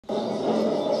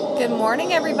Good morning,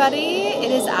 everybody.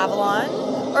 It is Avalon,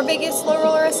 or Vegas Slow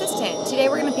Roller Assistant. Today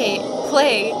we're going to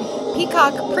play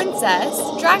Peacock Princess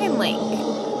Dragon Link.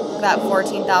 That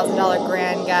 $14,000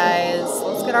 grand, guys.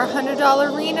 Let's get our $100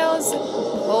 Renos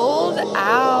pulled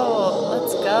out.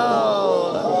 Let's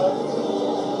go.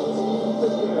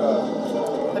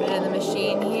 Put it in the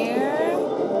machine here.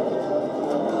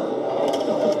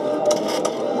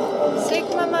 Take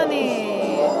my money.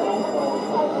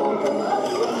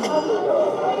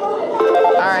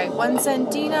 Alright, 1 cent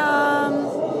denom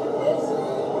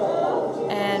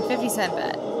and 50-cent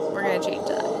bet. We're gonna change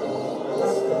that.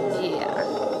 Yeah.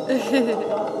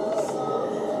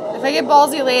 If I get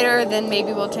ballsy later, then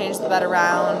maybe we'll change the bet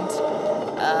around.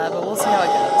 But we'll see how it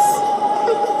goes.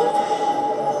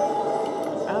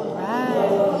 Alright.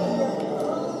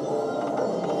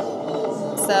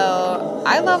 So,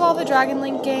 I love all the Dragon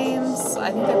Link games. I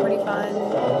think they're pretty fun.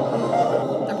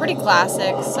 They're pretty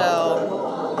classic, so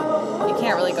you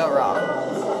can't really go wrong.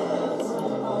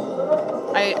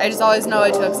 I just always know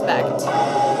what to expect.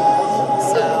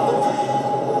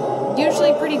 So,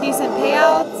 usually pretty decent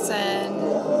payouts, and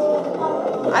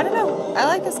I don't know. I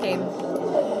like this game.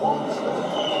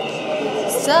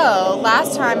 So,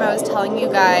 last time I was telling you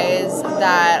guys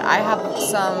that I have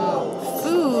some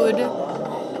food,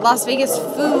 Las Vegas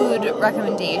food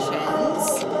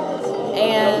recommendations.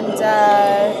 And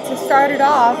to start it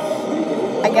off,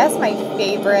 I guess my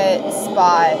favorite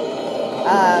spot,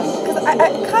 because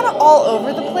I'm kind of all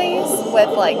over the place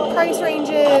with like price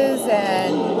ranges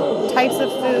and types of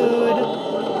food,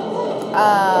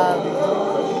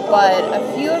 but a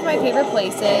few of my favorite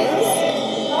places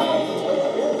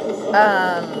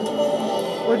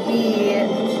would be,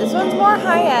 this one's more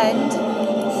high-end,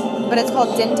 but it's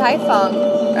called Din Tai Fung.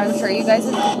 I'm sure you guys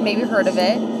have maybe heard of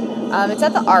it. It's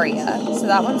at the Aria, so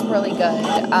that one's really good.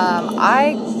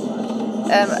 I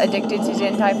am addicted to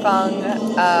Din Tai Fung.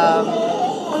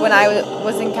 When I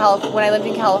lived in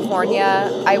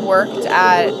California, I worked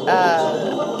at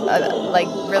like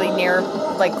really near,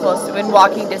 like close to, in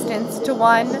walking distance to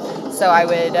one. So I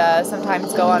would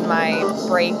sometimes go on my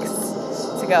breaks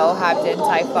to go have Din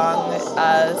Tai Fung.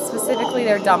 Specifically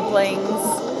their dumplings,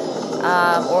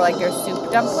 or like their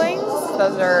soup dumplings.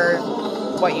 Those are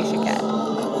what you should get.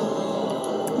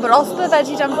 But also the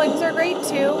veggie dumplings are great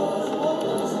too.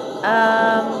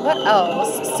 What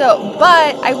else? So,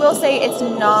 but I will say it's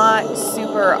not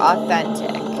super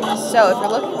authentic. So if you're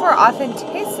looking for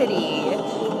authenticity,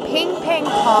 Ping Pang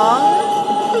Pong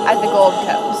at the Gold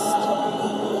Coast.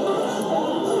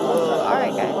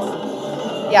 Alright, guys.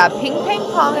 Yeah, Ping Pang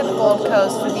Pong at the Gold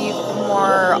Coast would be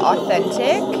more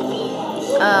authentic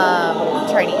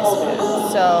Chinese food.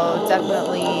 So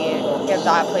definitely give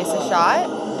that place a shot.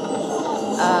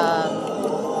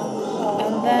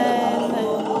 And then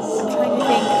I'm trying to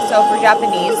think. So for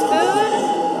Japanese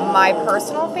food, my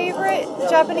personal favorite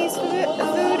Japanese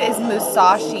food is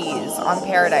Musashi's on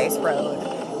Paradise Road.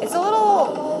 It's a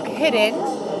little hidden,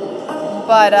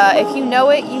 but if you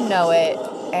know it, you know it.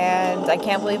 And I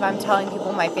can't believe I'm telling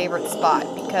people my favorite spot,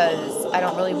 because I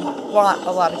don't really want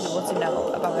a lot of people to know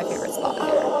about my favorite spot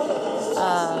here.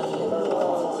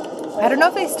 I don't know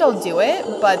if they still do it,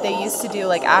 but they used to do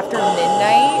like after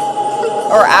midnight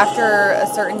or after a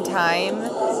certain time,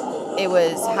 it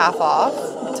was half off,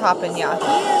 teppanyaki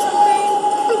or something.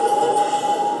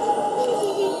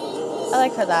 I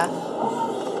like her laugh.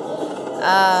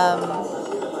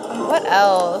 What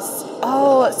else?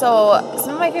 Oh, so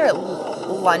some of my favorite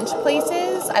lunch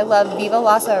places. I love Viva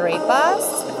Las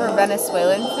Arepas for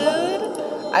Venezuelan food.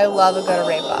 I love a good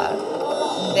arepa.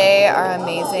 They are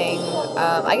amazing.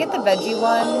 I get the veggie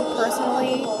one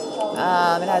personally.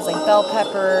 It has like bell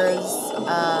peppers,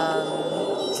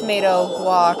 tomato,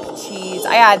 guac, cheese.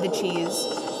 I add the cheese,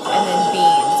 and then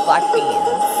beans, black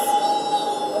beans.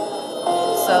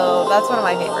 So that's one of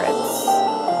my favorites.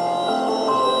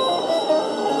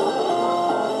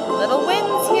 Little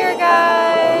wins here,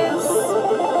 guys.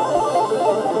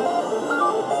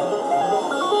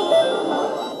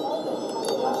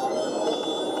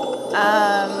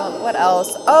 What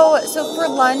else? Oh, so for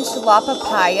lunch, La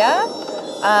Papaya.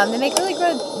 They make really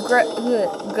great.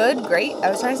 I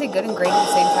was trying to say good and great at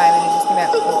the same time, and it just came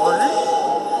out poor.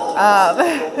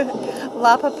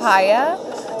 La Papaya.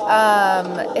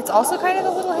 It's also kind of a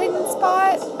little hidden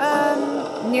spot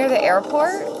near the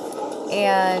airport,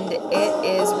 and it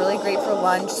is really great for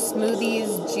lunch.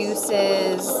 Smoothies,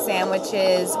 juices,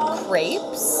 sandwiches,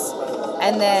 crepes.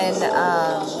 And then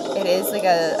it is like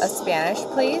a Spanish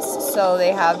place, so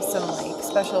they have some like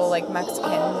special like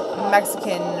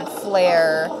Mexican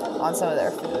flair on some of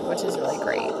their food, which is really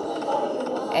great.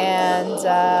 And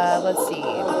let's see.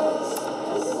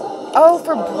 Oh,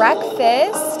 for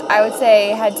breakfast, I would say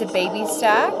head to Baby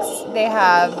Stacks. They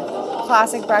have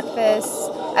classic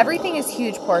breakfast. Everything is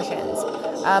huge portions.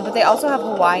 But they also have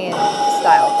Hawaiian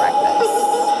style breakfast.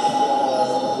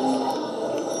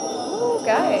 Ooh,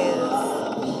 guys.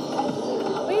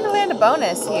 We need to land a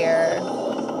bonus here.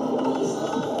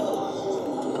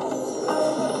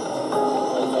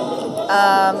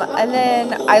 And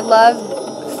then I love,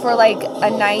 for like a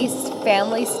nice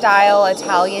family style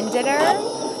Italian dinner,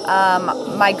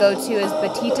 my go-to is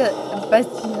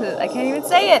I can't even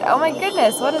say it. Oh my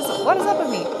goodness, what is up with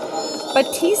me?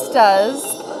 Batista's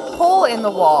hole in the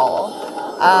wall.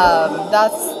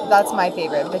 That's my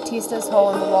favorite. Batista's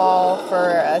hole in the wall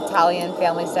for Italian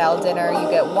family style dinner. You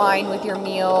get wine with your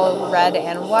meal, red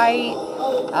and white,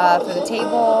 for the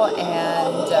table,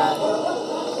 and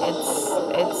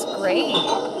it's great.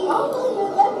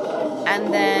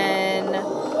 And then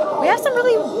we have some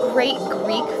really great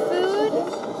Greek food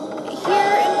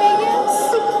here in Vegas.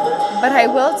 But I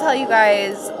will tell you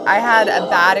guys, I had a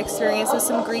bad experience with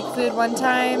some Greek food one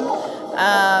time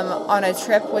on a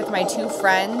trip with my 2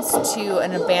 friends to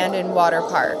an abandoned water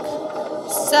park.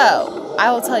 So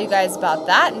I will tell you guys about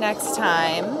that next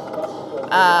time.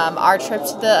 Our trip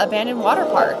to the abandoned water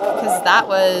park, because that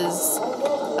was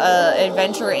an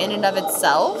adventure in and of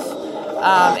itself.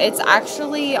 It's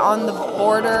actually on the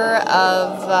border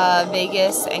of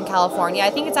Vegas and California.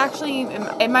 I think it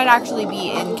might actually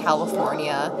be in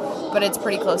California, but it's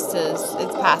pretty close to,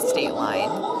 it's past state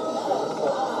line.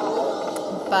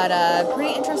 But a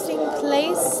pretty interesting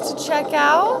place to check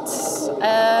out.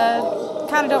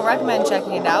 Kind of don't recommend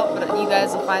checking it out, but you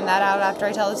guys will find that out after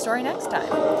I tell the story next time.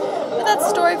 But that's a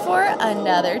story for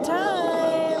another time.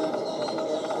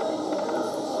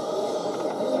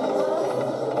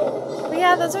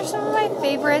 Yeah, those are some of my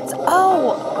favorites.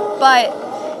 Oh, but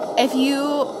if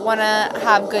you want to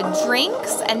have good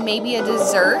drinks and maybe a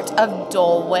dessert of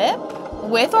Dole Whip,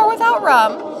 with or without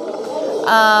rum,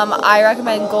 I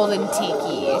recommend Golden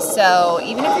Tiki. So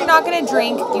even if you're not going to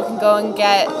drink, you can go and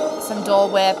get some Dole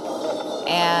Whip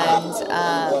and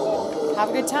have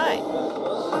a good time.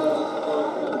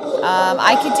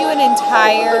 I could do an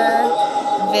entire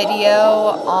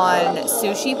video on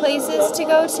sushi places to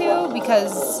go to,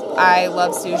 because I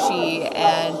love sushi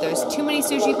and there's too many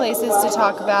sushi places to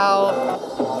talk about.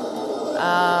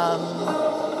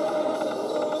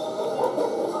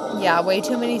 Yeah, way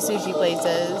too many sushi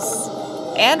places,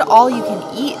 and all you can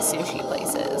eat sushi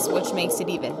places, which makes it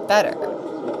even better.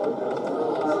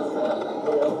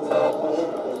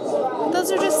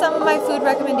 Those are just some of my food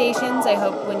recommendations. I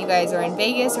hope when you guys are in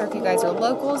Vegas, or if you guys are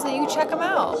locals, that you check them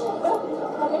out.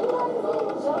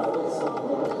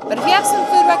 But if you have some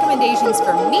food recommendations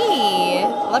for me,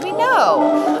 let me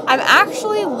know. I'm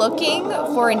actually looking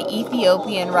for an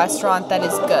Ethiopian restaurant that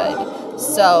is good.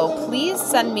 So please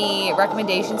send me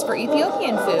recommendations for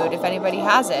Ethiopian food if anybody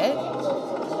has it.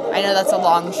 I know that's a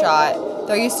long shot.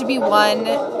 There used to be one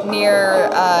near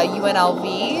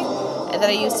UNLV that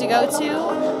I used to go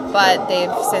to, but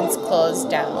they've since closed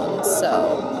down,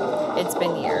 so it's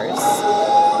been years.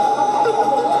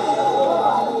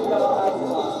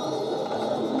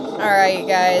 Alright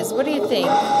guys, what do you think?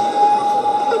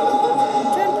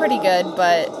 I'm doing pretty good,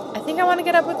 but I think I want to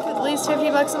get up with at least 50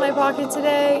 bucks in my pocket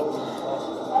today.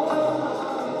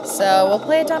 So we'll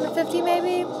play it down to 50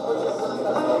 maybe?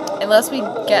 Unless we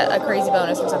get a crazy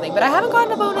bonus or something. But I haven't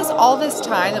gotten a bonus all this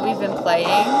time that we've been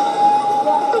playing.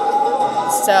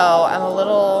 So I'm a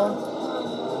little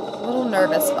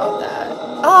nervous about that.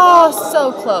 Oh,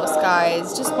 so close,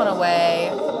 guys. Just went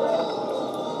away.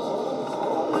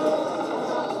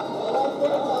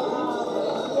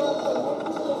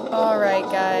 Alright,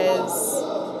 guys.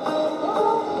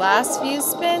 Last few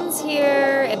spins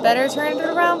here. It better turn it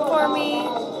around for me.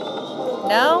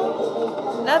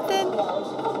 No? Nothing?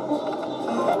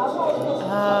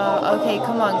 Okay,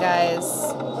 come on,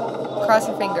 guys. Cross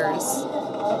your fingers.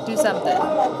 Do something.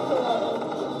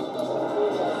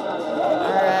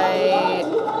 Alright.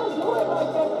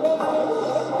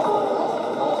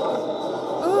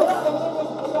 Ooh.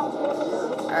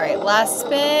 Alright, last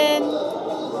spin.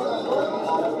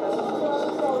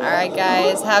 Alright,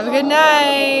 guys. Have a good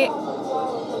night.